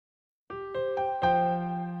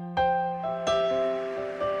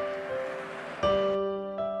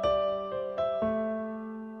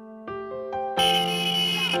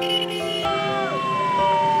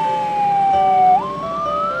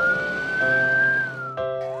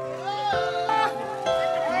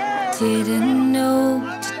didn't know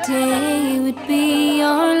today would be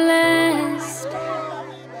our last,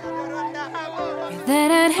 that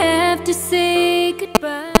I'd have to say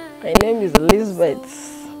goodbye. My name is Elizabeth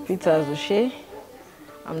Peters O'Shea.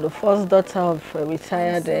 I'm the first daughter of a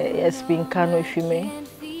retired ASP Nkanu female.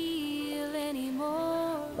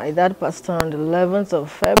 My dad passed on the 11th of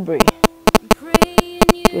February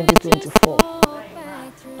 2024.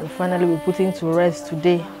 And finally we put him to rest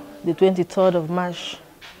today, the 23rd of March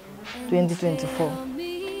 2024,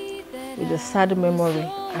 with a sad memory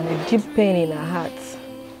and a deep pain in our hearts.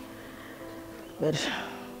 But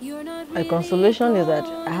my consolation is that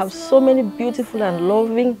I have so many beautiful and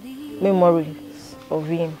loving memories of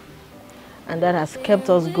him, and that has kept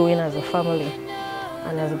us going as a family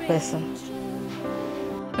and as a person.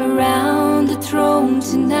 Around the throne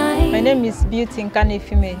tonight. My name is Beauty Nkanu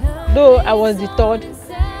female. Though I was the third,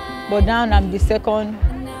 but now I'm the second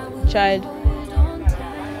child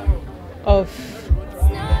of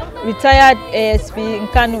retired ASP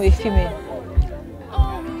Nkanu female.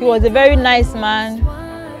 He was a very nice man.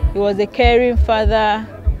 He was a caring father.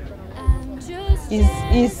 He's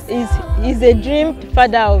a dream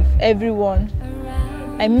father of everyone.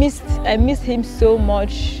 I missed him so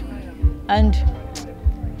much, and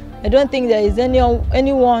I don't think there is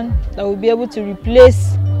anyone that will be able to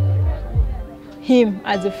replace him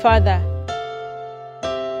as a father.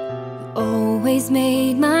 Always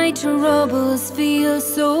made my troubles feel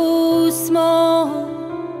so small,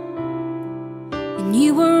 and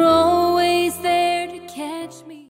you were always